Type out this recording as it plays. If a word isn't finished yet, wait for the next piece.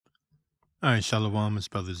All right, Shalom, it's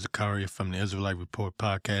Brother Zakaria from the Israelite Report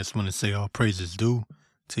podcast. Want to say all praises due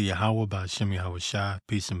to Yahweh by Hashem Yahweh Shai.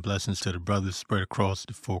 Peace and blessings to the brothers spread across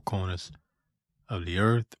the four corners of the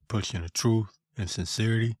earth, pushing the truth and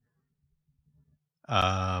sincerity. We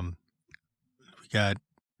got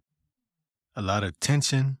a lot of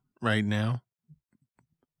tension right now.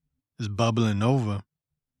 It's bubbling over.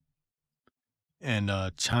 And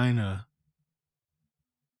China,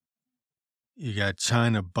 you got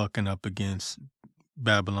China bucking up against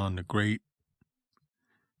Babylon the Great.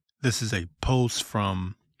 This is a post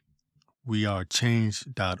from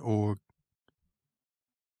wearechange.org.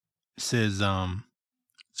 It says,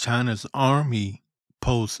 China's army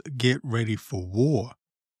posts get ready for war.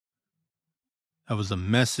 That was a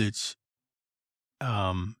message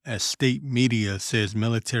as state media says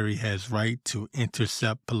military has right to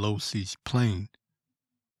intercept Pelosi's plane.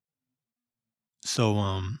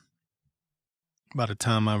 So by the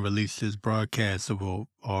time I release this broadcast, it will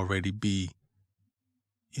already be,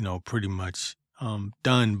 pretty much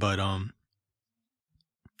done. But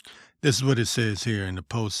this is what it says here in the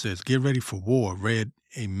post. Says, get ready for war. Read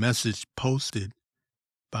a message posted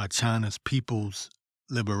by China's People's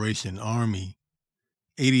Liberation Army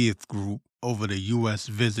 80th Group over the U.S.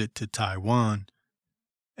 visit to Taiwan,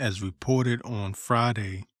 as reported on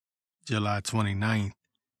Friday, July 29th.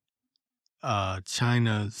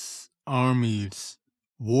 China's Army's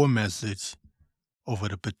war message over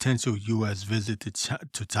the potential U.S. visit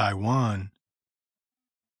to Taiwan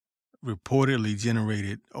reportedly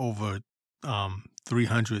generated over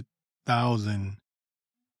 300,000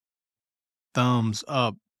 thumbs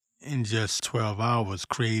up in just 12 hours,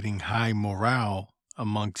 creating high morale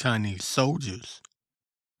among Chinese soldiers,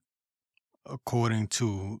 according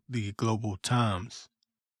to the Global Times.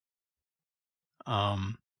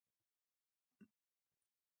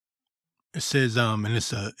 It says, and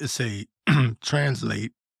it's a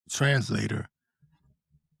translator,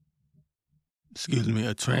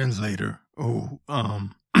 a translator who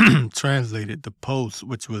translated the post,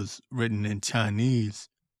 which was written in Chinese.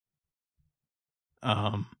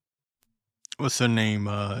 What's her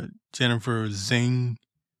name? Jennifer Zing,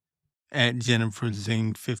 at Jennifer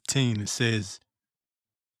Zing 15. It says,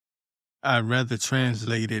 I'd rather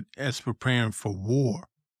translate it as preparing for war.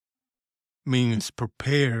 Means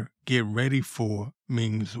prepare, get ready for,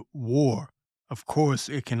 means war. Of course,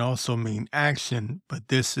 it can also mean action, but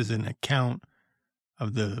this is an account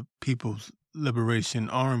of the People's Liberation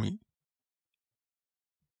Army.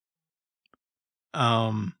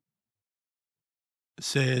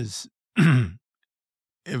 Says,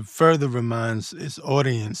 it further reminds its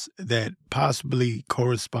audience that possibly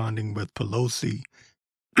corresponding with Pelosi,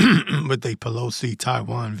 with a Pelosi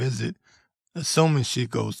Taiwan visit, assuming she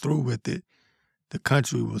goes through with it, the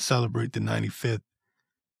country will celebrate the 95th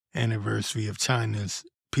anniversary of China's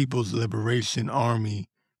People's Liberation Army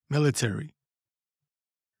military.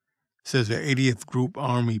 It says the 80th Group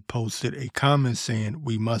Army posted a comment saying,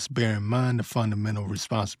 we must bear in mind the fundamental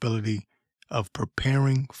responsibility of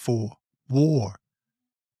preparing for war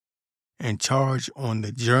and charge on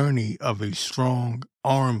the journey of a strong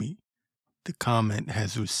army. The comment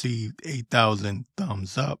has received 8,000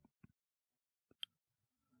 thumbs up.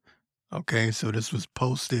 Okay, so this was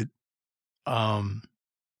posted on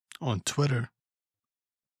Twitter,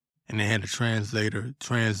 and they had a translator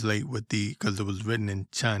translate because it was written in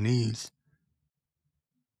Chinese.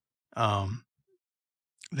 They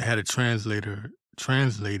had a translator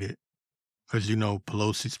translate it because,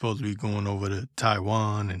 Pelosi's supposed to be going over to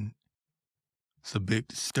Taiwan, and it's a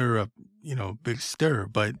big stir.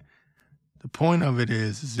 But the point of it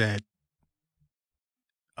is that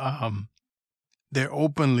they're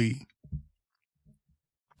openly,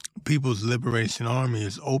 People's Liberation Army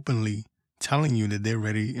is openly telling you that they're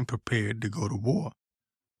ready and prepared to go to war.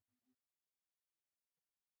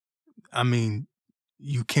 I mean,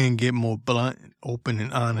 you can't get more blunt, open,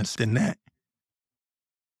 and honest than that.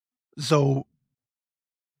 So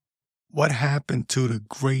what happened to the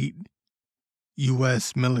great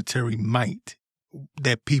U.S. military might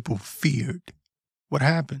that people feared? What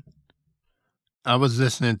happened? I was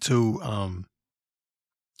listening to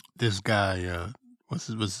this guy, what's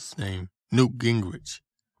his name? Newt Gingrich.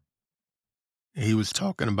 He was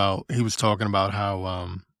talking about how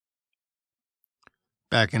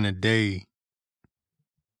back in the day,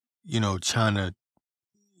 China,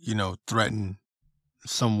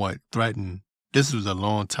 somewhat threatened. This was a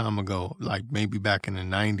long time ago, like maybe back in the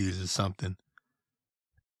 90s or something.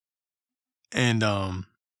 And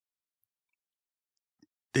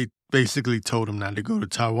they basically told him not to go to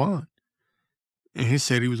Taiwan. And he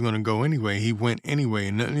said he was going to go anyway. He went anyway.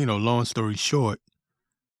 And, long story short,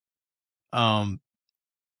 he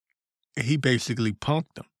basically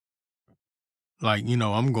punked them. Like,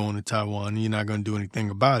 I'm going to Taiwan and you're not going to do anything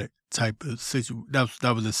about it type of situation.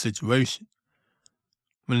 That was the situation.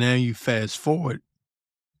 But now you fast forward,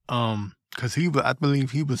 because I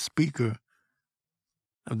believe he was Speaker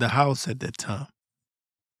of the House at that time.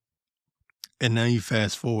 And now you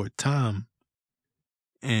fast forward time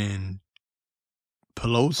and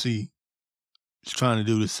Pelosi is trying to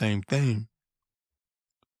do the same thing.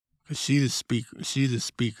 Because she's a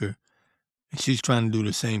speaker, and she's trying to do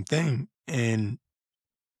the same thing. And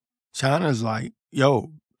China's like,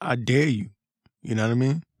 yo, I dare you. You know what I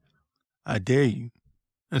mean? I dare you.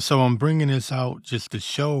 And so I'm bringing this out just to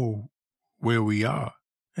show where we are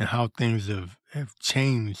and how things have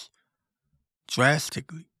changed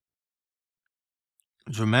dramatically.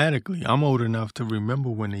 I'm old enough to remember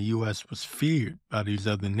when the U.S. was feared by these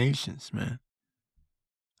other nations, man.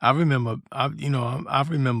 I remember a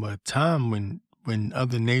time when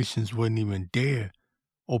other nations wouldn't even dare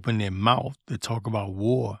open their mouth to talk about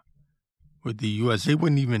war with the U.S. You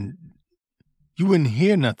wouldn't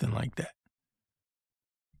hear nothing like that.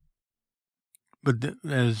 But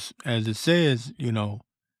as it says, let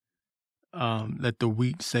the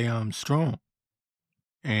weak say I'm strong.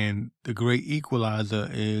 And the great equalizer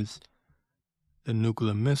is the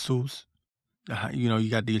nuclear missiles. You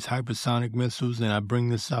got these hypersonic missiles, and I bring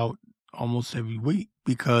this out almost every week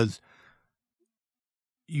because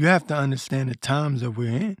you have to understand the times that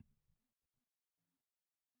we're in.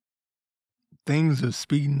 Things are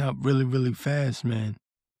speeding up really, really fast, man.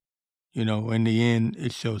 In the end,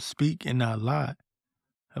 it shall speak and not lie.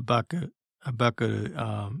 Habakkuk,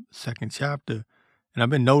 second chapter. And I've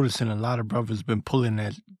been noticing a lot of brothers been pulling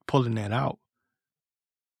that out.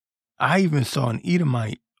 I even saw an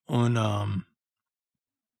Edomite on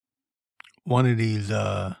one of these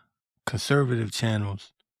conservative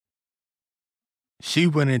channels. She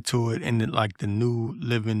went into it in the New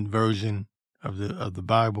Living Version of the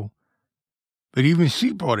Bible. But even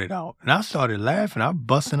she brought it out. And I started laughing. I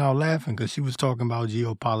busting out laughing because she was talking about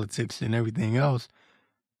geopolitics and everything else.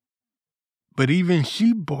 But even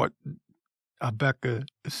she brought Habakkuk,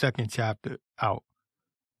 the second chapter, out.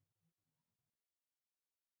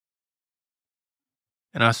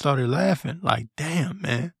 And I started laughing like, damn,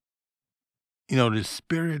 man. The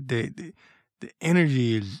spirit, the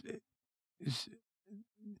energy is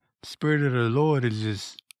Spirit of the Lord is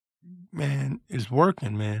just, man, is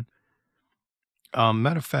working, man.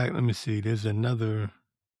 Matter of fact, let me see. I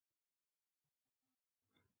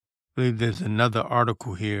believe there's another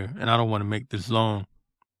article here, and I don't want to make this long.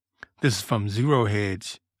 This is from Zero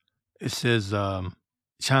Hedge. It says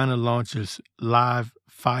China launches live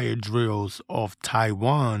fire drills off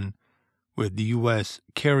Taiwan with the U.S.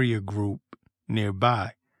 carrier group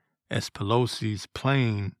nearby as Pelosi's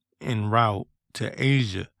plane en route to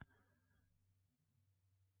Asia.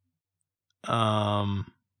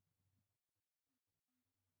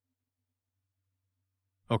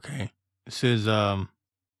 Okay. It says,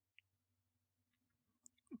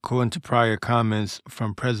 according to prior comments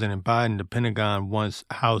from President Biden, the Pentagon wants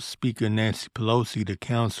House Speaker Nancy Pelosi to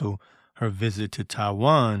cancel her visit to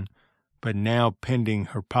Taiwan, but now pending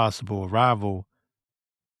her possible arrival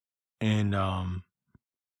in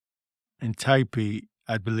Taipei,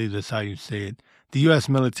 I believe that's how you say it, the U.S.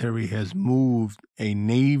 military has moved a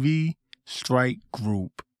Navy strike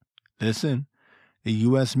group. Listen, the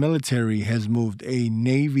U.S. military has moved a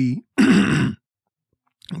Navy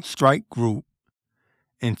strike group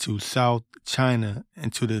into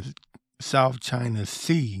the South China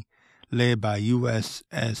Sea, led by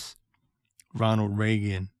USS Ronald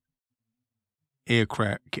Reagan air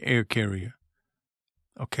carrier.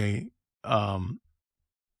 Okay,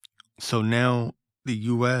 so now the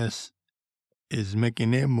U.S. is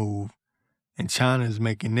making their move, and China is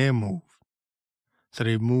making their move. So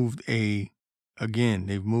they've moved a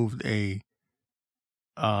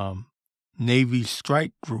Navy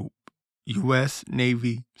strike group, U.S.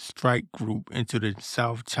 Navy strike group into the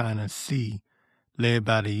South China Sea, led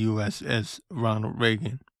by the USS Ronald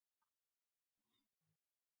Reagan.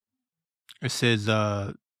 It says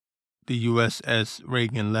the USS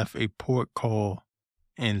Reagan left a port call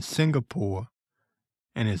in Singapore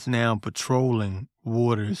and is now patrolling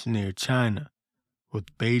waters near China,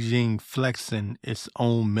 with Beijing flexing its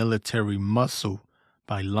own military muscle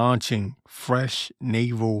by launching fresh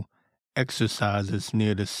naval exercises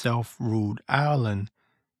near the self-ruled island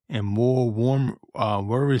and more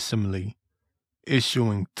worrisomely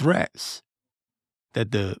issuing threats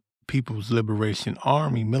that the People's Liberation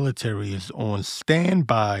Army military is on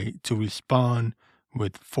standby to respond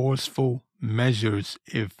with forceful measures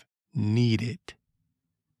if needed.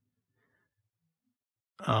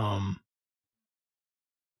 Um,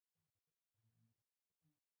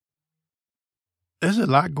 there's a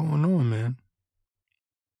lot going on, man.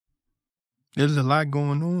 There's a lot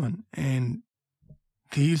going on, and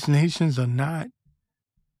these nations are not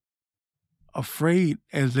afraid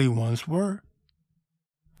as they once were.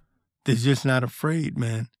 They're just not afraid,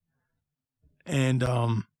 man. And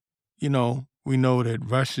we know that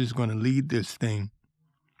Russia's going to lead this thing.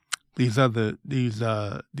 These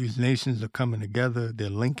nations are coming together. They're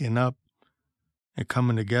linking up and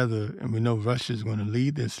coming together, and we know Russia's going to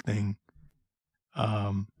lead this thing.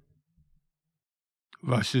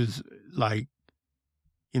 Russia's like,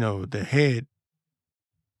 the head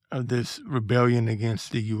of this rebellion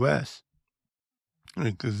against the U.S.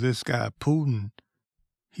 because this guy Putin,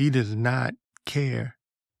 he does not care,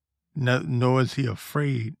 nor is he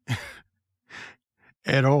afraid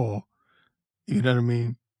at all. You know what I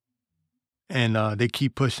mean? And they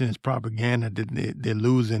keep pushing this propaganda that they're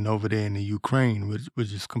losing over there in the Ukraine,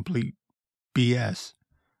 which is complete BS.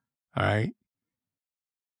 All right,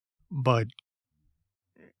 but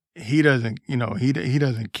he doesn't, he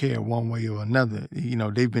doesn't care one way or another.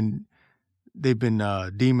 They've been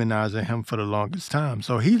demonizing him for the longest time.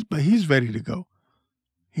 So he's ready to go.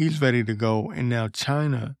 He's ready to go. And now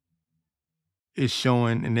China is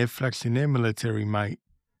showing, and they're flexing their military might,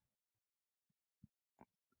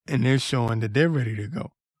 and they're showing that they're ready to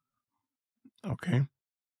go. Okay.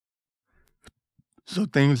 So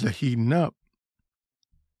things are heating up.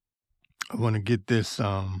 I want to get this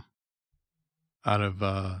out of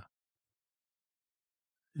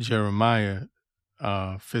Jeremiah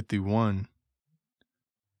 51.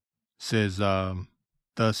 Says,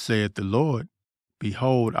 thus saith the Lord,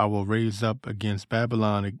 behold, I will raise up against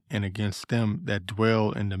Babylon and against them that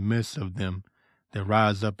dwell in the midst of them, that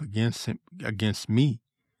rise up against me,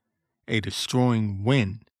 a destroying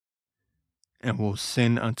wind, and will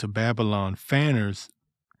send unto Babylon fanners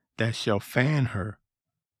that shall fan her,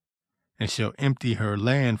 and shall empty her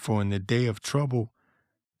land, for in the day of trouble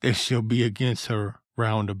there shall be against her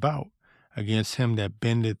round about. Against him that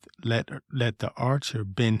bendeth, let the archer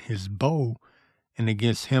bend his bow, and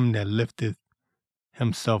against him that lifteth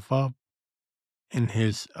himself up in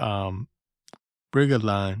his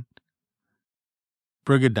brigandine,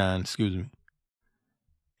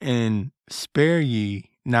 and spare ye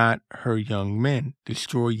not her young men,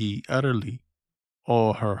 destroy ye utterly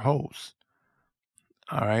all her hosts.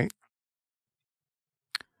 All right.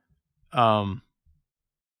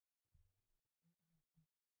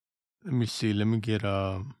 Let me see. Let me get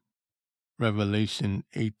Revelation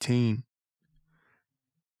 18:17.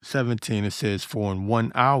 It says, for in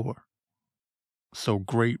 1 hour so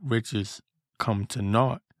great riches come to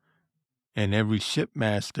naught, and every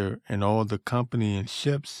shipmaster and all the company and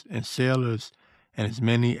ships and sailors and as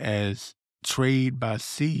many as trade by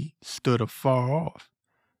sea stood afar off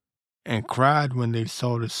and cried when they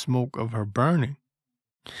saw the smoke of her burning,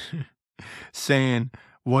 saying,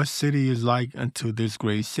 what city is like unto this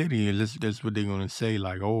great city? And that's what they're going to say,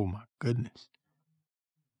 like, oh my goodness,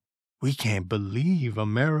 we can't believe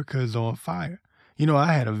America is on fire.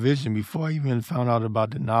 I had a vision before I even found out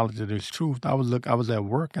about the knowledge of this truth. I was at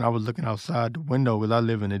work and I was looking outside the window because I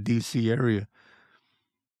live in the D.C. area,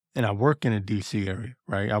 and I work in the D.C. area,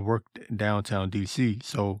 right? I work downtown D.C.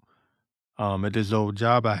 So at this old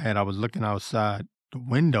job I had, I was looking outside the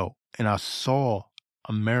window and I saw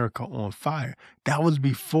America on fire. That was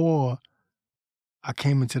before I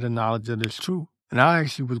came into the knowledge of this truth. And I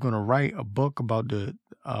actually was going to write a book about the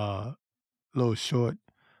little short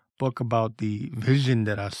book about the vision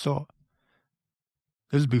that I saw.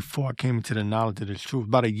 This is before I came into the knowledge of this truth.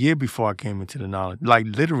 About a year before I came into the knowledge. Like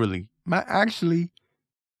literally. Actually,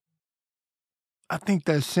 I think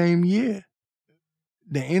that same year,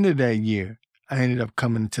 the end of that year, I ended up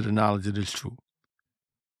coming into the knowledge of this truth.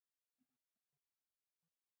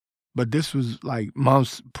 But this was like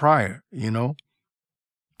months prior,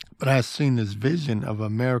 But I had seen this vision of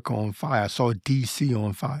America on fire. I saw D.C.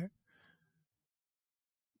 on fire.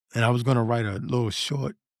 And I was going to write a little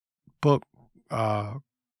short book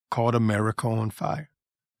called America on Fire.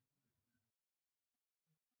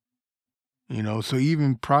 So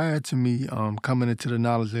even prior to me coming into the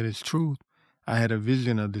knowledge of this truth, I had a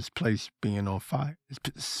vision of this place being on fire,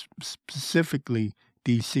 specifically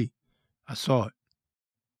D.C. I saw it.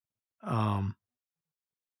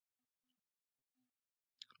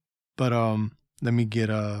 But let me get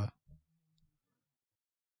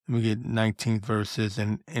 19th verses,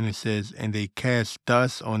 and it says, and they cast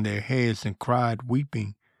dust on their heads and cried,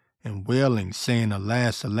 weeping and wailing, saying,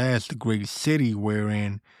 alas, alas, the great city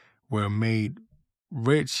wherein were made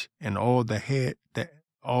rich, and all the head that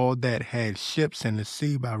all that had ships in the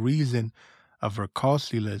sea by reason of her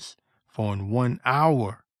costliness, for in 1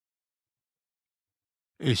 hour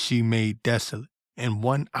is she made desolate. In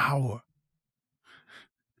 1 hour.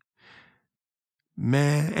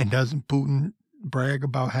 Man, and doesn't Putin brag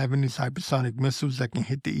about having these hypersonic missiles that can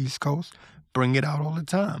hit the East Coast? Bring it out all the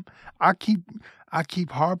time. I keep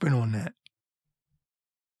harping on that.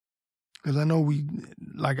 Because I know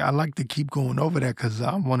I like to keep going over that because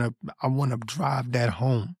I wanna drive that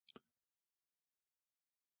home.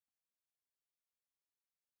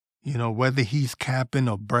 You know, whether he's capping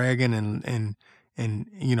or bragging and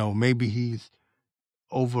you know, maybe he's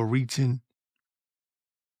overreaching,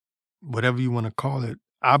 whatever you want to call it.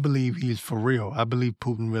 I believe he's for real. I believe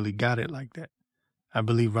Putin really got it like that. I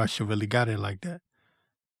believe Russia really got it like that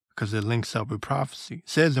because it links up with prophecy. It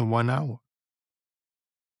says in 1 hour.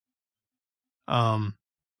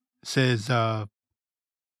 Says down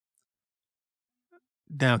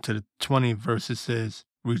to the 20th verse, it says,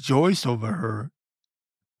 "Rejoice over her,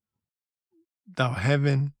 thou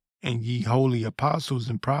heaven, and ye holy apostles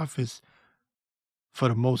and prophets, for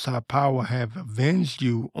the Most High Power have avenged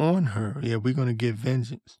you on her." Yeah, we're going to get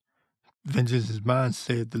vengeance. Vengeance is mine,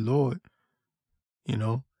 said the Lord. You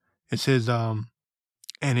know, it says, and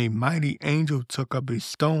a mighty angel took up a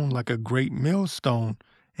stone like a great millstone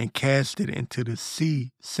and cast it into the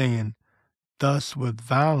sea, saying, "Thus with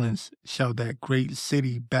violence shall that great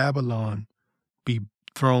city Babylon be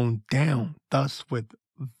thrown down." Thus with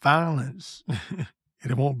violence.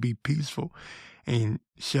 It won't be peaceful and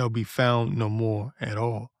shall be found no more at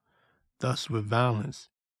all. Thus with violence.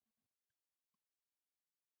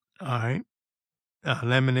 All right.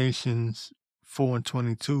 Lamentations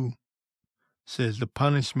 4:22 says, "The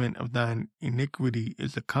punishment of thine iniquity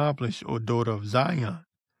is accomplished, O daughter of Zion.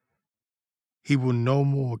 He will no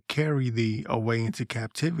more carry thee away into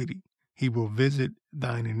captivity. He will visit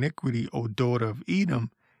thine iniquity, O daughter of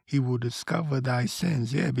Edom. He will discover thy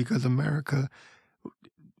sins." Yeah, because America,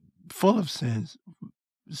 full of sins,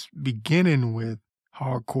 beginning with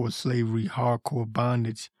hardcore slavery, hardcore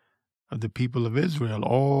bondage of the people of Israel,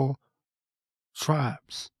 all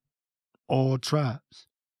tribes.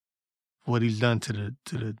 What he's done to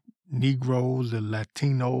the Negroes, the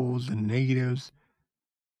Latinos, the natives,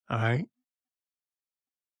 all right?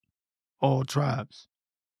 All tribes.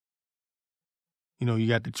 You know, you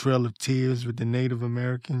got the Trail of Tears with the Native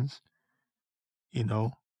Americans, you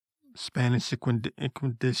know, Spanish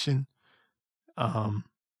Inquisition.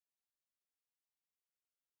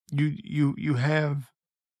 You have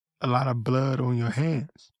a lot of blood on your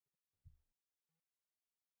hands.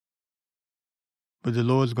 But the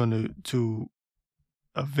Lord's going to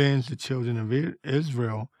avenge the children of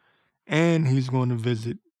Israel, and he's going to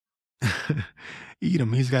visit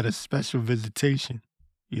Edom. He's got a special visitation,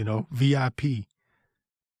 you know, VIP,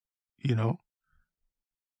 you know,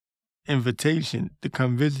 invitation to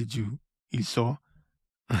come visit you, Esau.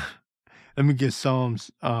 Let me get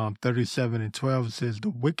Psalms 37:12. It says,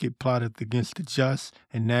 "The wicked plotteth against the just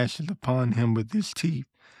and gnasheth upon him with his teeth.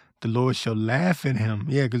 The Lord shall laugh at him."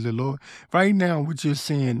 Yeah, because the Lord, right now, what you're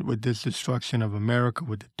seeing with this destruction of America,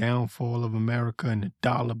 with the downfall of America and the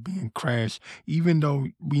dollar being crashed, even though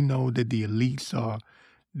we know that the elites are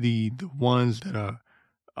the ones that are,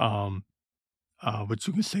 what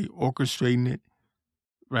you can say, orchestrating it,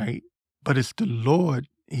 right? But it's the Lord.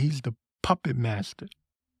 He's the puppet master.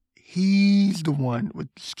 He's the one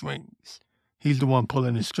with the strings. He's the one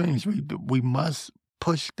pulling the strings. We must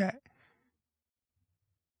push that.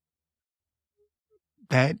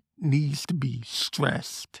 That needs to be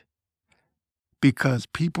stressed because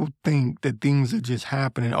people think that things are just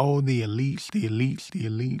happening. Oh, the elites, the elites, the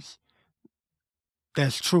elites.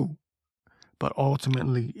 That's true. But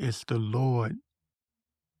ultimately, it's the Lord.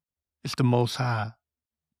 It's the Most High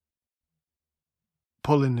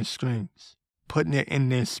pulling the strings, putting it in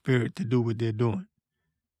their spirit to do what they're doing.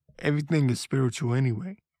 Everything is spiritual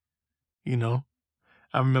anyway, you know?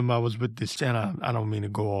 I remember I was with this channel. I don't mean to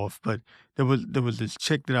go off, but there was this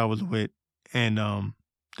chick that I was with, and the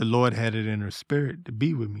Lord had it in her spirit to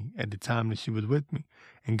be with me at the time that she was with me.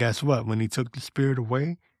 And guess what? When he took the spirit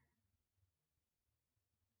away,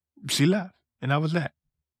 she left, and I was that.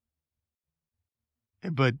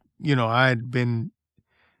 But you know, I had been,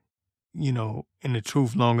 you know, in the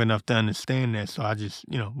truth long enough to understand that, so I just,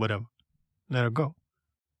 you know, whatever, let her go,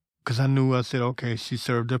 because I knew. I said, okay, she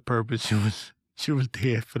served her purpose. She was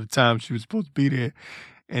there for the time she was supposed to be there.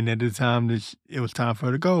 And at the time that it was time for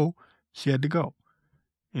her to go, she had to go,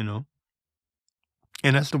 you know?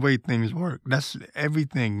 And that's the way things work. That's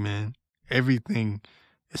everything, man. Everything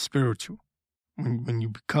is spiritual. When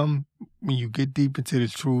you get deep into the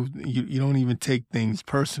truth, you don't even take things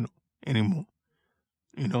personal anymore.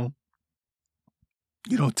 You know,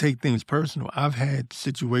 you don't take things personal. I've had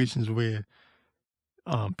situations where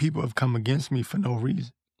people have come against me for no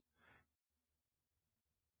reason,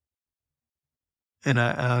 and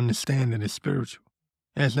I understand that it's spiritual.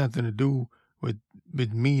 It has nothing to do with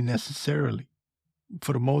with me necessarily,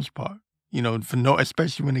 for the most part. You know, for no,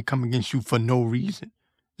 especially when they come against you for no reason.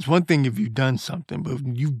 It's one thing if you've done something, but if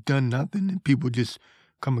you've done nothing and people just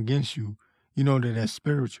come against you, you know that that's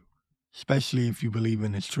spiritual, especially if you believe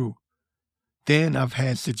in it's true. Then I've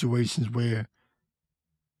had situations where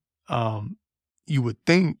um, you would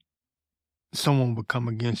think someone would come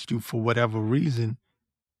against you for whatever reason,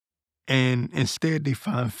 and instead they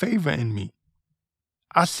find favor in me.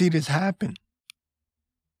 I see this happen.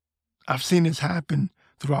 I've seen this happen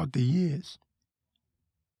throughout the years.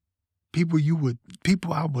 People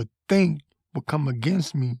I would think would come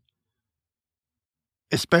against me,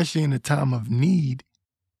 especially in a time of need,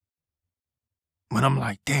 when I'm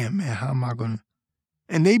like, damn man, how am I gonna,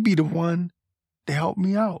 and they be the one to help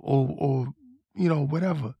me out or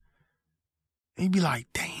whatever. And you be like,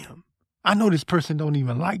 damn, I know this person don't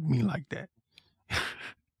even like me like that.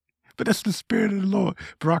 But that's the spirit of the Lord.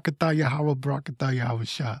 Barakatah Yahweh, Barakatah Yahweh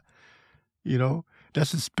Shah. You know,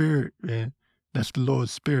 that's the spirit, man. That's the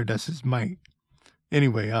Lord's spirit. That's his might.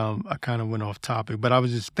 Anyway, I kind of went off topic, but I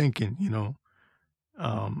was just thinking,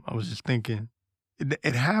 I was just thinking,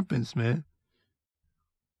 it happens, man.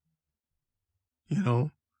 You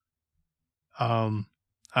know, um,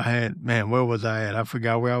 I had, man, where was I at? I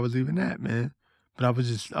forgot where I was even at, man. But I was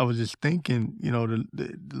just thinking,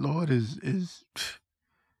 the Lord is,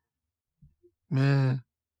 man,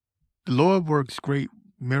 the Lord works great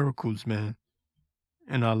miracles, man,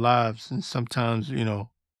 in our lives. And sometimes,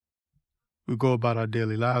 we go about our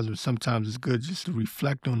daily lives, but sometimes it's good just to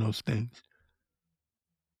reflect on those things.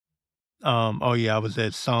 Oh yeah, I was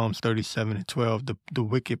at Psalms 37:12. The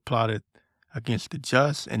wicked plotted against the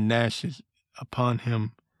just and gnashes upon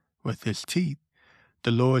him with his teeth.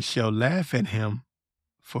 The Lord shall laugh at him,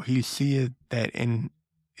 for he seeth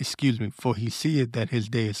for he seeth that his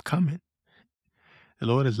day is coming. The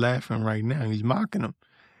Lord is laughing right now. He's mocking him.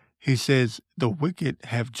 He says, the wicked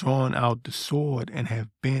have drawn out the sword and have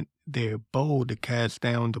bent their bow to cast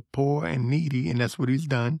down the poor and needy, and that's what he's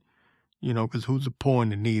done, because who's the poor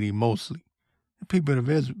and the needy mostly? The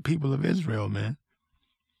people of Israel, man.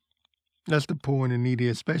 That's the poor and the needy,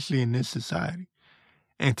 especially in this society.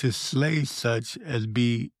 And to slay such as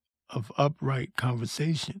be of upright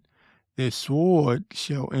conversation. Their sword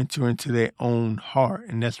shall enter into their own heart.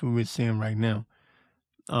 And that's what we're seeing right now.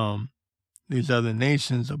 These other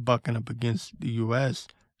nations are bucking up against the U.S.,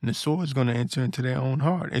 and the sword is going to enter into their own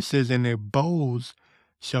heart. It says, and their bows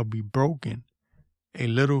shall be broken. A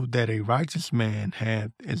little that a righteous man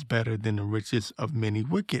hath is better than the riches of many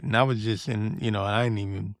wicked. And I was just I didn't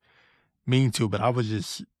even mean to, but I was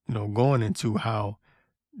just, going into how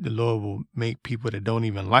the Lord will make people that don't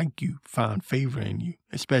even like you find favor in you,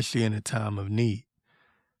 especially in a time of need.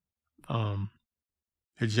 The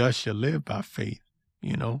just shall live by faith,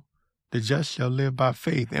 The just shall live by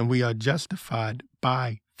faith, and we are justified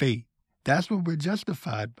by faith. That's what we're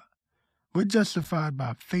justified by. We're justified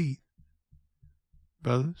by faith,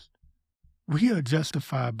 brothers. We are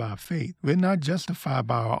justified by faith. We're not justified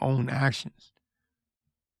by our own actions.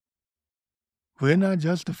 We're not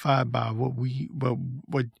justified by what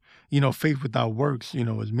faith without works,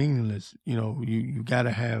 is meaningless. You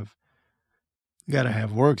gotta have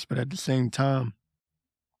works, but at the same time,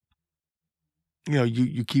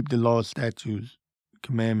 you keep the law, statutes,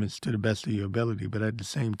 commandments to the best of your ability, but at the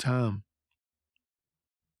same time,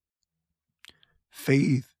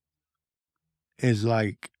 faith is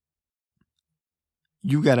like,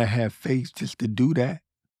 you gotta have faith just to do that.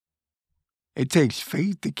 It takes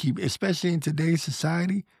faith to keep, especially in today's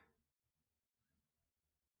society.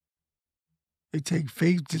 It takes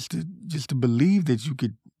faith just to believe that you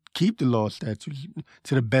could keep the law, statutes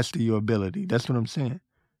to the best of your ability. That's what I'm saying.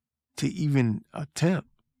 To even attempt,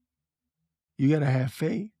 you gotta have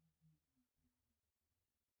faith.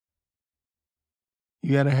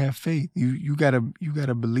 You gotta have faith. You gotta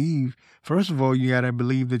believe. First of all, you gotta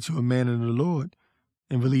believe that you're a man of the Lord,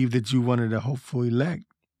 and believe that you're one of the hopeful elect.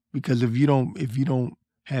 Because if you don't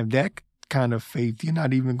have that kind of faith, you're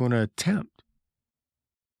not even going to attempt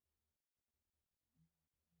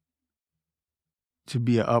to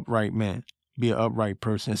be an upright man, be an upright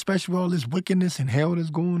person, especially with all this wickedness and hell that's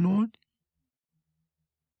going on.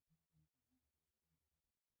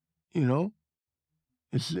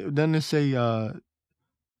 Doesn't it say the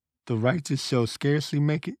righteous shall scarcely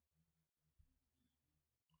make it?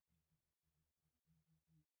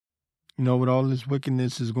 with all this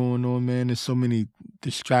wickedness is going on, man, there's so many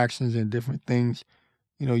distractions and different things.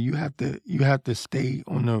 You have to stay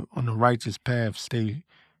on the righteous path, stay,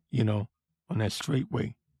 on that straight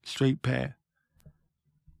way, straight path.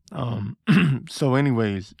 So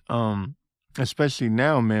anyways, especially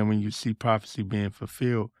now, man, when you see prophecy being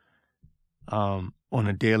fulfilled, on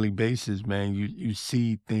a daily basis, man, you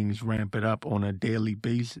see things ramp it up on a daily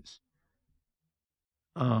basis.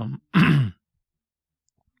 Um,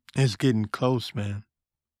 it's getting close, man.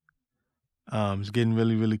 It's getting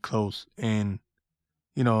really, really close. And,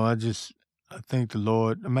 I thank the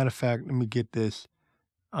Lord. A matter of fact, let me get this.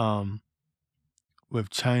 Um, with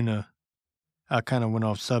China, I kind of went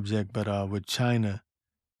off subject, but with China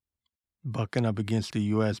bucking up against the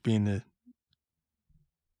U.S. being the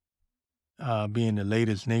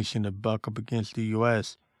latest nation to buck up against the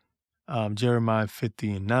U.S., Jeremiah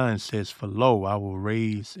 50:9 says, "For lo, I will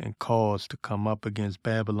raise and cause to come up against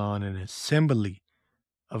Babylon an assembly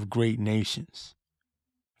of great nations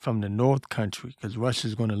from the north country," because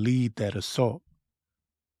Russia's going to lead that assault.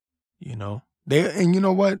 And you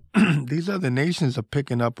know what? These other nations are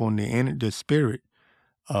picking up on the spirit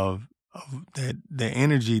of that, the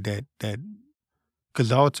energy that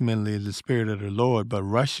because ultimately it's the spirit of the Lord, but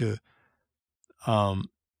Russia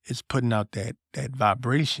is putting out that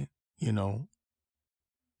vibration, to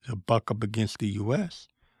buck up against the U.S.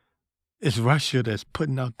 It's Russia that's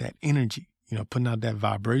putting out that energy, putting out that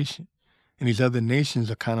vibration. And these other nations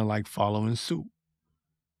are kind of like following suit,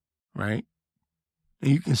 right? And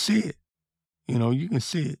you can see it. You can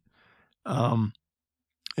see it.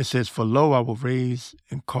 It says, "For lo, I will raise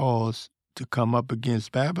and cause to come up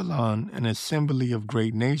against Babylon an assembly of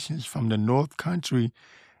great nations from the north country,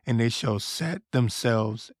 and they shall set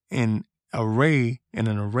themselves in an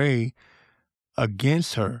array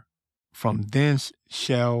against her. From thence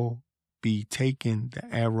shall be taken the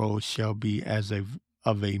arrows shall be as of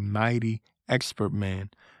a mighty expert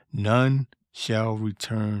man. None shall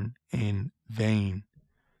return in vain."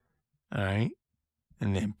 All right.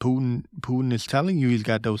 And then Putin is telling you he's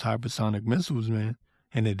got those hypersonic missiles, man,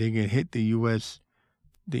 and that they can hit the U.S.,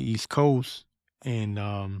 the East Coast, and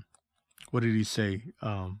what did he say?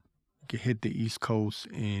 Can hit the East Coast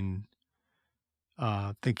in,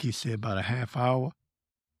 I think he said about a half hour,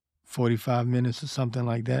 45 minutes or something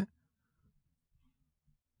like that.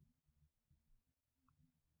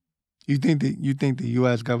 You think the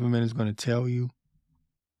U.S. government is going to tell you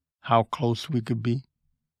how close we could be?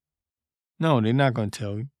 No, they're not going to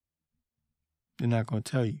tell you. They're not going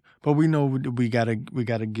to tell you. But we know we gotta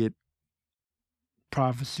get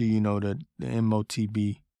prophecy. The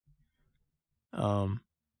MOTB, the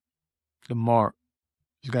mark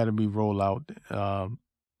has got to be rolled out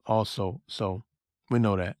also. So we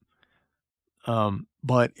know that.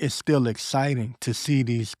 But it's still exciting to see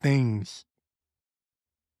these things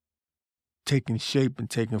taking shape and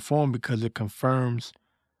taking form, because it confirms.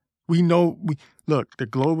 We know the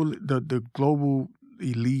global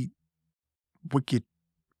elite wicked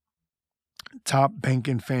top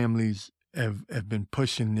banking families have been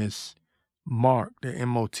pushing this mark, the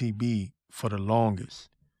MOTB, for the longest.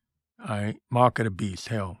 All right, mark of the beast.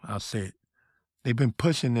 Hell, I'll say it. They've been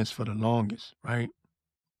pushing this for the longest, right?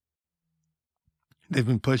 They've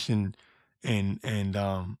been pushing and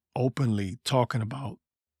openly talking about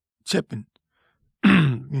chipping,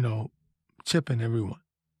 chipping everyone.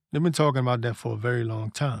 They've been talking about that for a very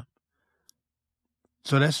long time.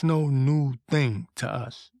 So that's no new thing to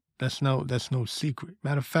us. That's no secret.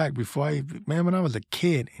 Matter of fact, when I was a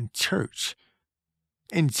kid in church,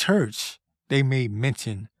 they made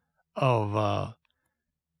mention of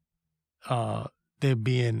there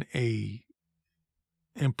being a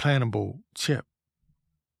implantable chip.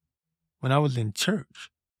 When I was in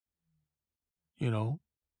church, when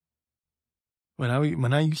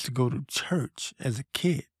I used to go to church as a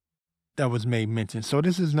kid, that was made mention. So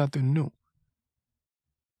this is nothing new.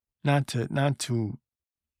 Not to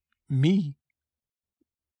me,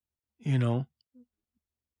 the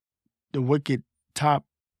wicked top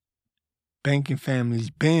banking families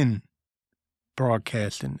been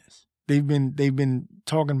broadcasting this. They've been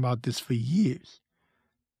talking about this for years.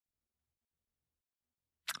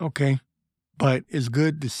 Okay, but it's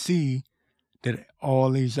good to see that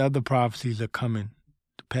all these other prophecies are coming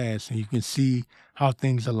to pass, and you can see how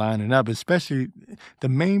things are lining up, especially the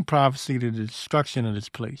main prophecy, the destruction of this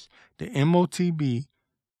place, the MOTB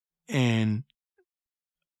and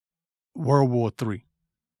World War III.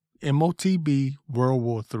 MOTB, World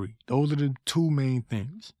War III. Those are the two main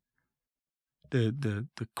things. The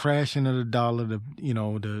crashing of the dollar,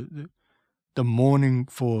 the mourning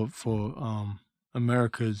for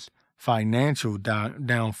America's financial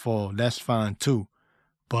downfall, that's fine too.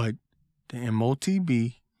 But the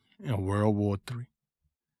MOTB and World War III,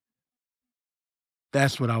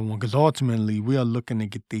 that's what I want, because ultimately we are looking to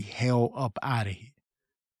get the hell up out of here.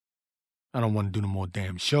 I don't want to do no more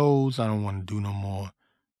damn shows. I don't want to do no more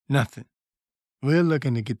nothing. We're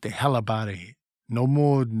looking to get the hell up out of here. No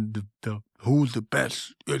more the who's the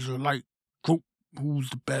best Israelite group, who's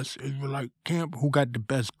the best Israelite camp, who got the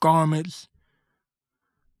best garments.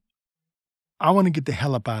 I want to get the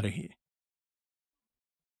hell up out of here.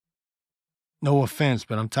 No offense,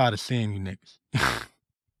 but I'm tired of seeing you niggas.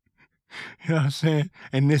 You know what I'm saying?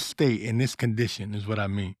 In this state, in this condition is what I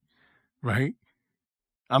mean, right?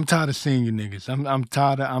 I'm tired of seeing you niggas. I'm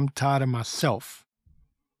tired of myself.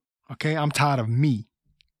 Okay? I'm tired of me.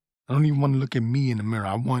 I don't even want to look at me in the mirror.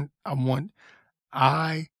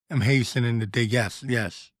 I am hastening the day.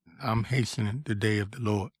 Yes, I'm hastening the day of the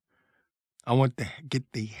Lord. I want to get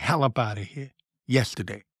the hell up out of here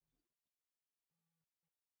yesterday.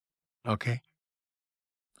 Okay?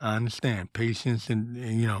 I understand. Patience and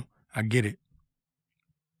you know, I get it.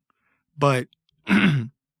 But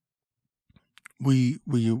we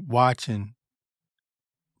watching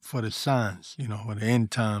for the signs, you know, for the end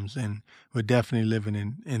times, and we're definitely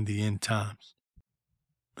living in the end times.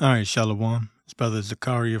 All right, Shalom. It's Brother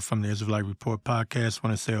Zakaria from the Israelite Report podcast.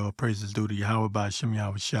 Want to say all praises due to Yahweh by Hashem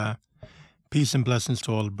Yahweh Shai. Peace and blessings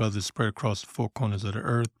to all the brothers spread across the four corners of the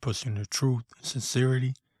earth, pushing the truth and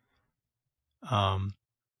sincerity.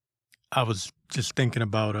 I was just thinking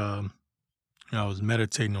about, I was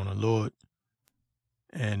meditating on the Lord,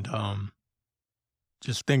 and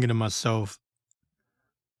just thinking to myself,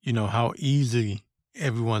 you know, how easy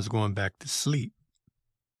everyone's going back to sleep.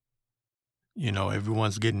 You know,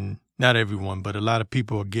 everyone's getting, not everyone, but a lot of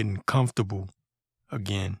people are getting comfortable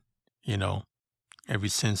again, you know, ever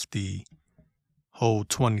since the whole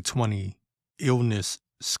 2020 illness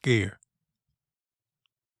scare.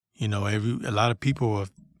 You know, a lot of people are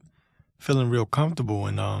feeling real comfortable,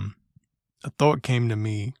 and a thought came to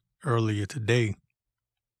me earlier today,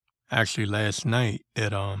 actually last night,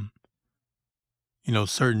 that you know,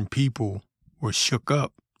 certain people were shook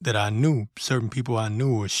up that I knew. Certain people I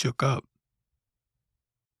knew were shook up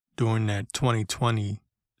during that 2020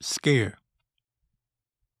 scare.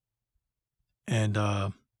 And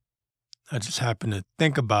I just happened to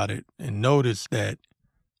think about it and notice that,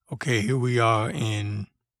 okay, here we are in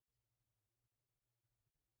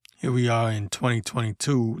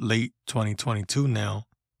 2022, late 2022 now.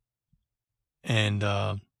 And,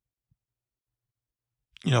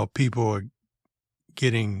 you know, people are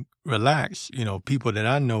getting relaxed. You know, people that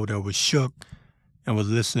I know that was shook and was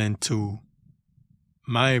listening to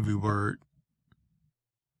my every word.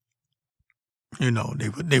 You know,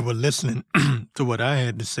 they were listening to what I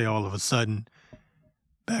had to say all of a sudden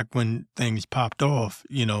back when things popped off,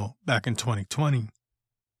 you know, back in 2020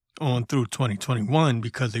 on through 2021,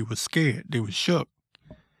 because they were scared. They were shook.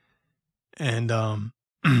 And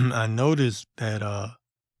I noticed that,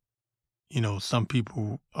 you know, some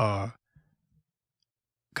people are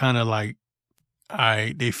kind of like,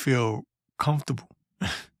 they feel comfortable.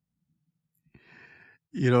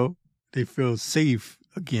 You know, they feel safe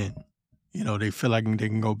again. You know, they feel like they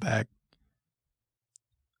can go back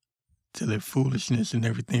to their foolishness and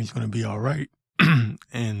everything's going to be all right.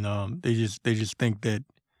 And they just think that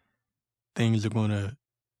things are going to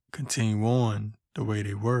continue on the way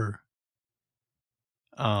they were.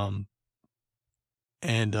 And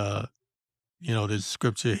you know, there's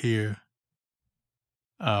scripture here.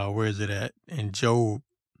 Where is it at? In Job,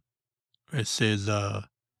 it says,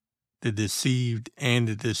 the deceived and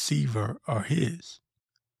the deceiver are his.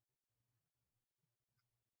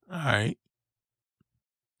 All right.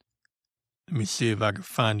 Let me see if I can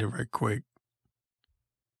find it right quick.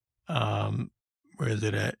 Where is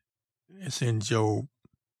it at? It's in Job.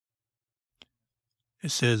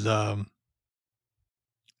 It says,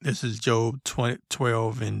 this is Job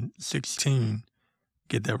 12 and 16.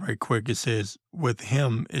 Get that right quick. It says, with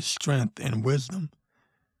him is strength and wisdom.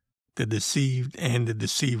 The deceived and the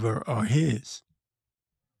deceiver are his.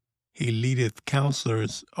 He leadeth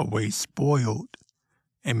counselors away spoiled,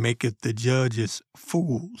 and maketh the judges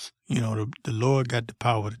fools. You know, the Lord got the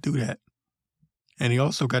power to do that. And he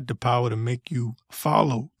also got the power to make you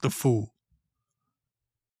follow the fool.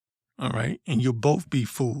 All right? And you'll both be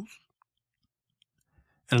fools.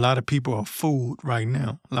 And a lot of people are fooled right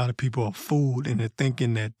now. A lot of people are fooled, and they're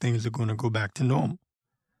thinking that things are going to go back to normal.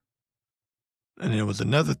 And there was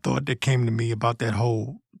another thought that came to me about that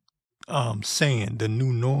whole saying, the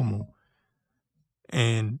new normal.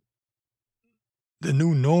 And the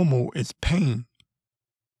new normal is pain.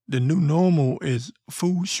 The new normal is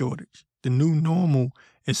food shortage. The new normal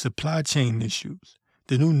is supply chain issues.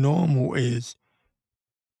 The new normal is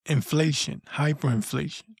inflation,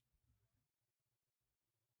 hyperinflation.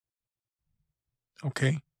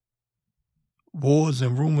 Okay? Wars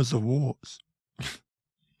and rumors of wars.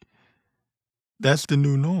 That's the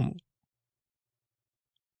new normal.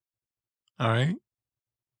 All right?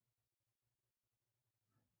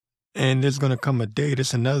 And there's going to come a day,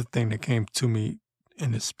 that's another thing that came to me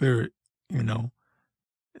in the spirit,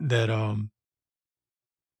 that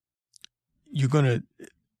you're going to,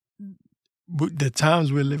 the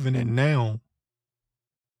times we're living in now,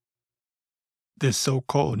 this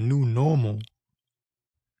so-called new normal,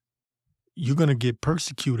 you're going to get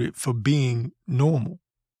persecuted for being normal,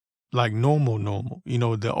 like normal,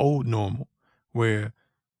 the old normal, where,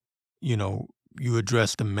 you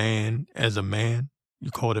address the man as a man, you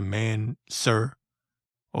call the man sir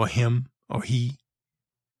or him or he,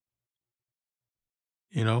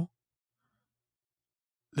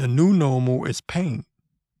 The new normal is pain,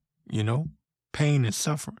 pain and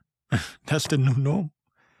suffering. That's the new normal.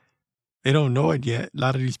 They don't know it yet. A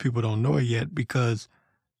lot of these people don't know it yet because,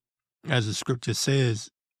 as the scripture says,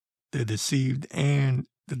 the deceived and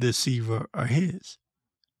the deceiver are his.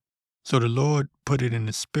 So the Lord put it in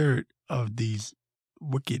the spirit of these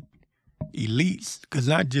wicked elites, because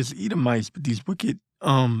not just Edomites, but these wicked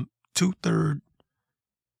 2/3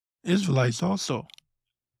 Israelites also.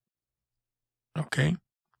 Okay?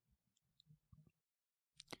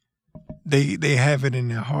 They have it in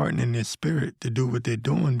their heart and in their spirit to do what they're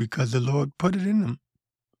doing because the Lord put it in them.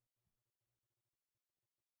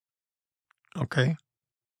 Okay?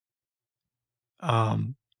 Let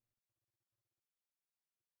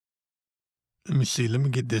me see. Let me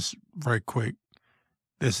get this right quick.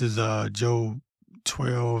 This is Job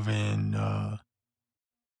 12 and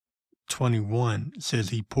 21. It says,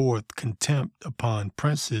 he poureth contempt upon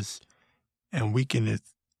princes and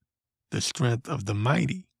weakeneth the strength of the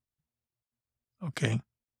mighty. Okay?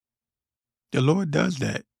 The Lord does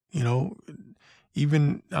that,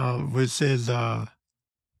 even where it says,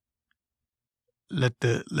 let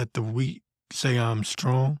the weak say I'm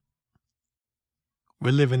strong.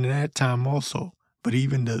 We're living in that time also. But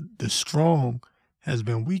even the strong has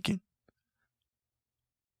been weakened.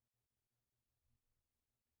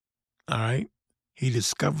 All right? He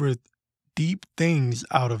discovereth deep things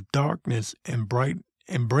out of darkness and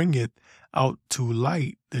bringeth out to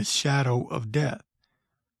light the shadow of death.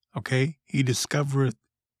 Okay? He discovereth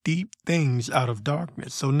deep things out of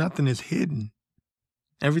darkness. So nothing is hidden.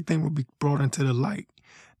 Everything will be brought into the light.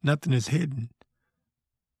 Nothing is hidden.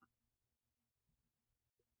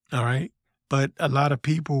 All right? But a lot of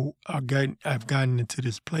people have gotten into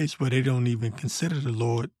this place where they don't even consider the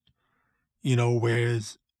Lord,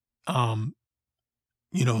 whereas,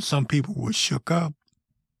 some people were shook up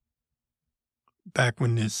back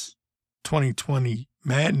when this 2020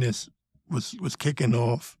 madness was kicking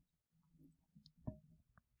off.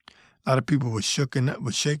 A lot of people were shaken. They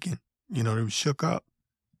were shook up.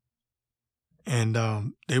 And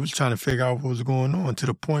they was trying to figure out what was going on to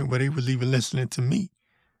the point where they was even listening to me.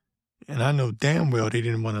 And I know damn well they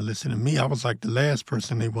didn't want to listen to me. I was like the last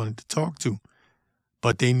person they wanted to talk to.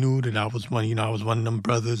 But they knew that I was one, I was one of them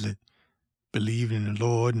brothers that believed in the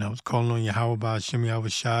Lord, and I was calling on Yahweh Hashem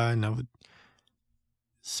Yahushai, and I would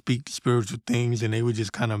speak spiritual things, and they were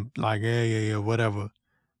just kind of like, yeah, whatever.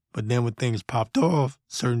 But then when things popped off,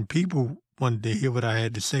 certain people wanted to hear what I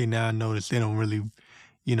had to say. Now I notice they don't really,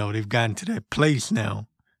 they've gotten to that place now,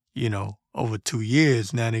 over 2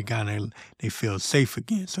 years. Now they feel safe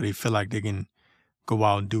again. So they feel like they can go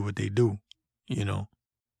out and do what they do,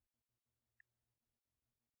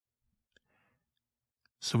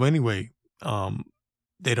 So anyway,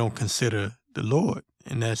 they don't consider the Lord.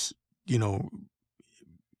 And that's,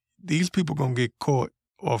 these people going to get caught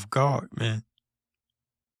off guard, man.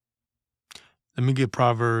 Let me get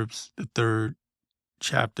Proverbs, the 3rd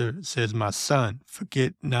chapter. It says, my son,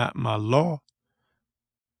 forget not my law,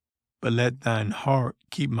 but let thine heart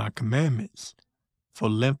keep my commandments. For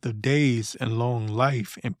length of days and long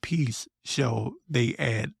life and peace shall they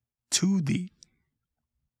add to thee.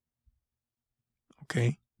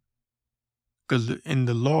 Okay? Because in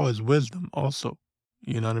the law is wisdom also.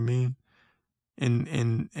 You know what I mean?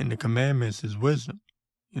 In the commandments is wisdom.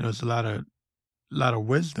 It's a lot of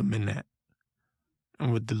wisdom in that.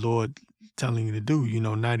 And what the Lord telling you to do,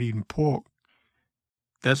 not eating pork,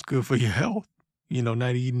 that's good for your health.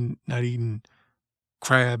 Not eating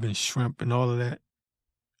crab and shrimp and all of that.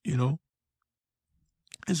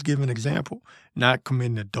 Let's give an example. Not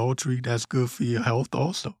committing adultery, that's good for your health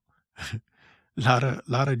also. A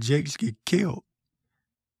lot of jakes get killed.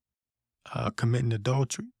 committing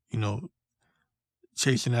adultery,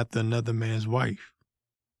 chasing after another man's wife,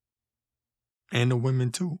 and the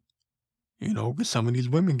women too, because some of these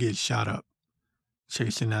women get shot up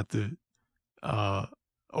chasing after uh,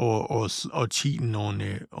 or cheating on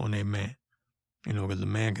their man, because a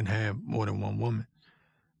man can have more than one woman,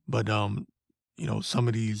 but some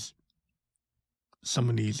of these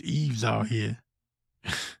Eves out here,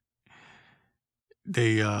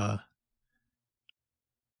 they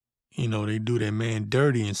they do their man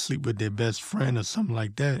dirty and sleep with their best friend or something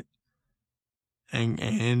like that, and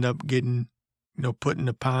end up getting, put in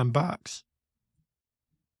the pine box.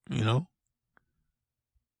 There's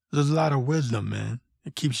a lot of wisdom, man.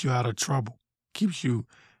 It keeps you out of trouble, keeps you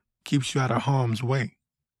out of harm's way.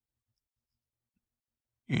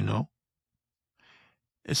 It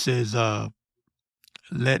says,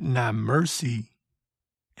 let not mercy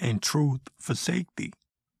and truth forsake thee.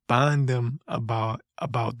 Bind them about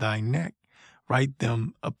thy neck. Write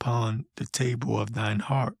them upon the table of thine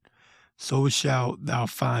heart. So shalt thou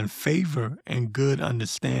find favor and good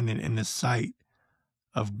understanding in the sight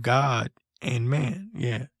of God and man.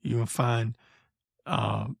 Yeah, you can find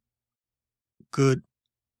good.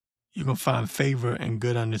 You can find favor and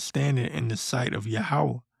good understanding in the sight of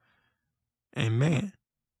Yahweh and man.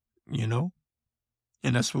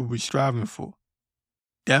 And that's what we're striving for.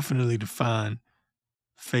 Definitely to find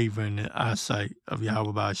favor in the eyesight of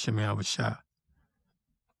Yahweh Ba'ashem Yahweh Shai.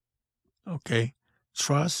 Okay?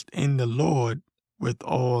 Trust in the Lord with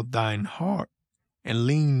all thine heart, and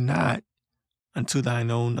lean not unto thine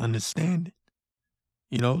own understanding.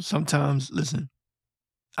 Sometimes, listen,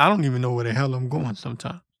 I don't even know where the hell I'm going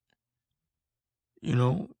sometimes.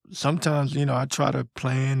 Sometimes, I try to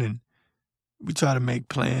plan, and we try to make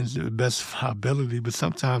plans to the best of our ability, but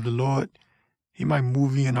sometimes the Lord, he might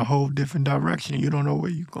move you in a whole different direction. You don't know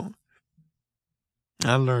where you're going.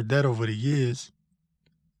 I learned that over the years,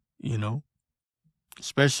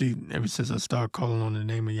 especially ever since I started calling on the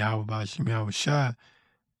name of Yahweh Ba'ashem Yahweh Shai.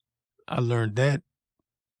 I learned that,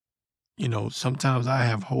 sometimes I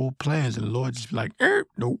have whole plans and the Lord just be like,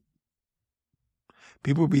 nope.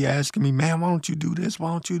 People be asking me, man, why don't you do this? Why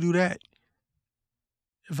don't you do that?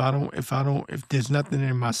 If there's nothing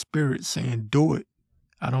in my spirit saying do it,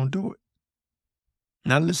 I don't do it.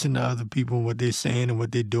 And I listen to other people and what they're saying and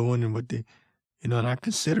what they're doing and what they, and I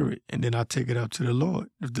consider it, and then I take it up to the Lord.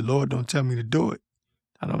 If the Lord don't tell me to do it,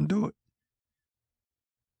 I don't do it.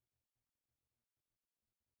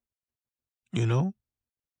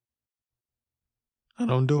 I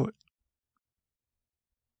don't do it.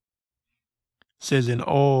 It says, in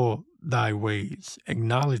all thy ways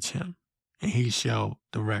acknowledge him, and he shall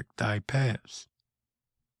direct thy paths.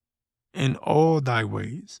 In all thy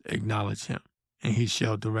ways acknowledge him, and he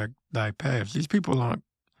shall direct thy paths. These people aren't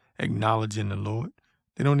acknowledging the Lord.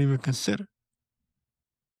 They don't even consider.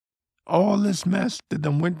 All this mess that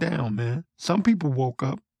done went down, man. Some people woke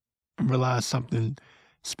up and realized something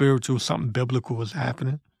spiritual, something biblical was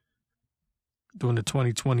happening during the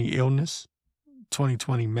 2020 illness,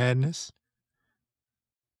 2020 madness.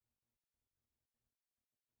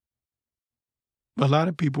 But a lot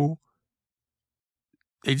of people,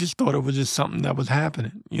 they just thought it was just something that was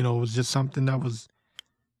happening. It was just something that was,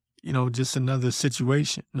 just another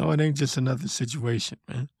situation. No, it ain't just another situation,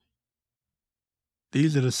 man.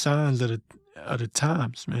 These are the signs of the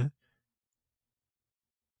times, man.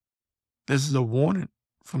 This is a warning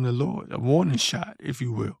from the Lord, a warning shot, if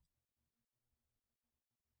you will.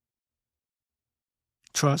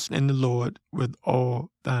 Trust in the Lord with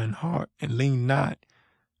all thine heart, and lean not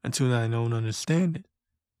unto thine own understanding.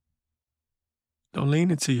 Don't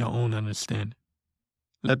lean into your own understanding.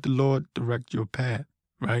 Let the Lord direct your path,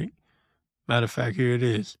 right? Matter of fact, here it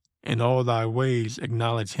is. In all thy ways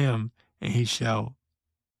acknowledge him, and he shall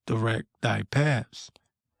direct thy paths.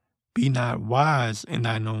 Be not wise in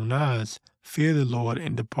thine own eyes. Fear the Lord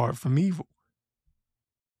and depart from evil.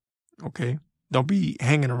 Okay? Don't be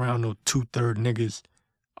hanging around no 2/3 niggas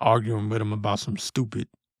arguing with them about some stupid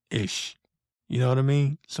ish. You know what I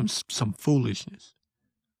mean? Some foolishness.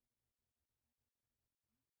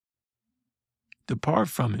 Depart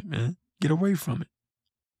from it, man. Get away from it.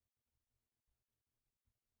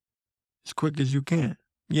 As quick as you can.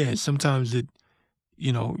 Yeah, sometimes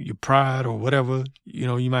your pride or whatever,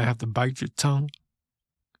 you might have to bite your tongue.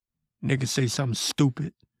 Niggas say something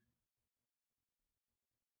stupid.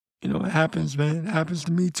 It happens, man. It happens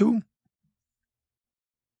to me too.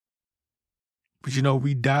 But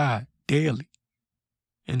we die daily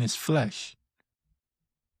in this flesh.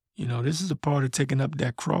 This is a part of taking up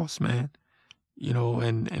that cross, man.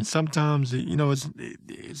 And sometimes,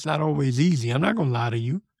 it's not always easy. I'm not going to lie to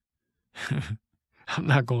you. I'm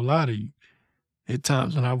not going to lie to you. At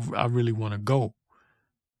times when I really want to go.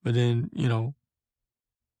 But then,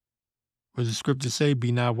 what the scriptures say,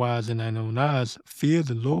 be not wise in thine own eyes, fear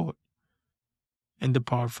the Lord and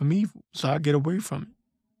depart from evil. So I get away from it.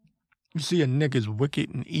 You see a nigga's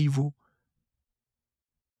wicked and evil,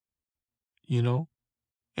 ain't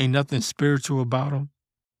nothing spiritual about him.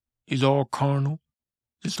 He's all carnal,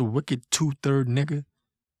 just a wicked 2/3 nigga.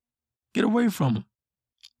 Get away from him.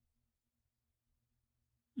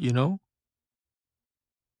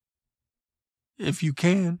 If you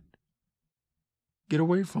can, get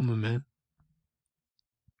away from him, man.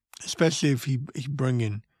 Especially if he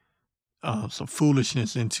bringing some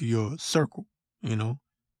foolishness into your circle,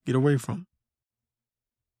 Get away from him.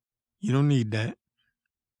 You don't need that,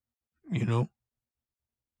 You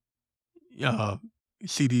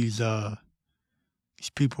see these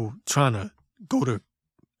people trying to go to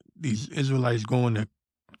these Israelites going to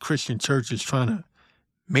Christian churches trying to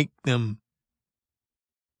make them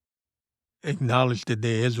acknowledge that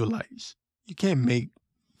they're Israelites. You can't make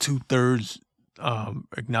 2/3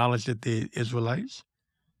 acknowledge that they're Israelites.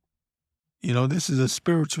 This is a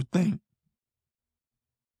spiritual thing.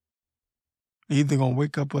 They're either gonna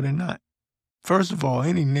wake up or they're not. First of all,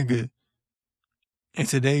 any nigga in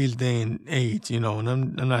today's day and age, and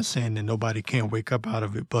I'm not saying that nobody can't wake up out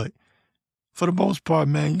of it, but for the most part,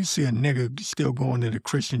 man, you see a nigga still going to the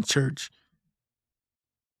Christian church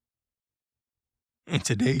in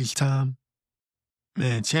today's time,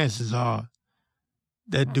 man, chances are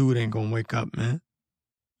that dude ain't gonna wake up, man.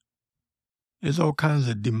 There's all kinds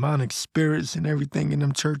of demonic spirits and everything in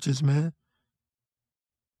them churches, man.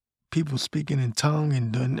 People speaking in tongue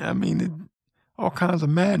and doing, all kinds of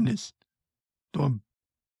madness. Doing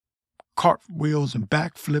cartwheels and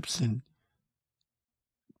backflips, and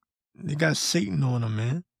they got Satan on them,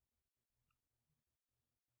 man.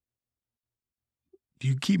 If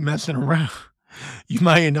you keep messing around, you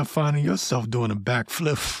might end up finding yourself doing a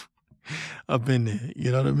backflip up in there.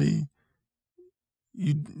 You know what I mean?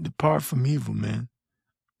 You depart from evil, man.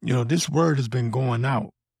 This word has been going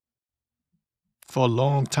out for a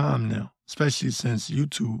long time now, especially since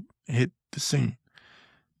YouTube hit the scene.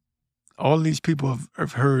 All these people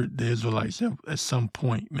have heard the Israelites at some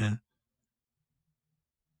point, man.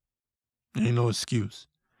 Ain't no excuse.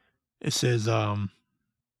 It says,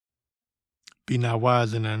 be not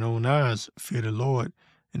wise in thine own eyes, fear the Lord,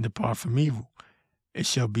 and depart from evil. It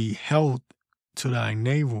shall be health to thy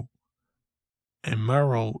navel and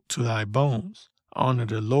marrow to thy bones. Honor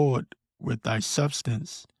the Lord with thy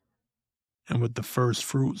substance and with the first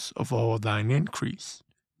fruits of all thine increase.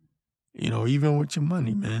 Even with your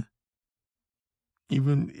money, man.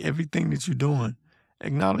 Even everything that you're doing,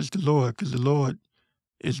 acknowledge the Lord, because the Lord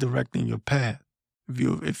is directing your path.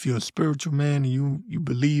 If you're a spiritual man and you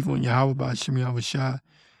believe on Yahweh B'Shem Yahweh Shai,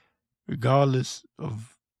 regardless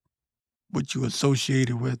of what you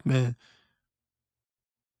associated with, man,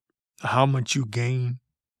 how much you gain,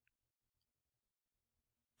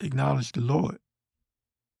 acknowledge the Lord.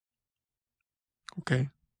 Okay?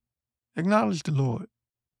 Acknowledge the Lord.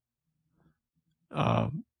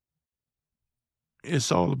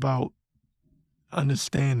 It's all about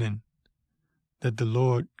understanding that the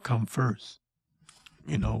Lord come first.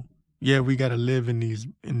 Yeah, we got to live in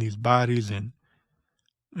these bodies and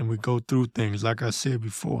we go through things. Like I said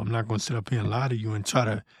before, I'm not going to sit up here and lie to you and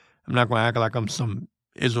I'm not going to act like I'm some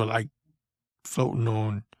Israelite floating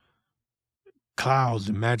on clouds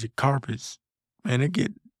and magic carpets. Man, it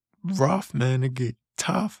get rough, man. It get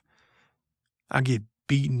tough. I get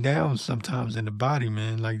beaten down sometimes in the body,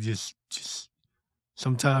 man. Like just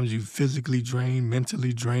sometimes you physically drained,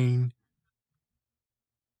 mentally drained.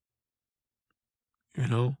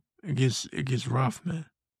 It gets rough, man.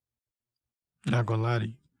 I'm not gonna lie to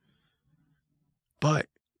you. But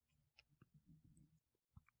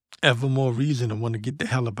ever more reason to want to get the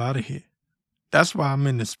hell up out of here. That's why I'm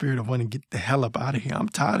in the spirit of wanting to get the hell up out of here. I'm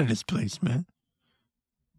tired of this place, man.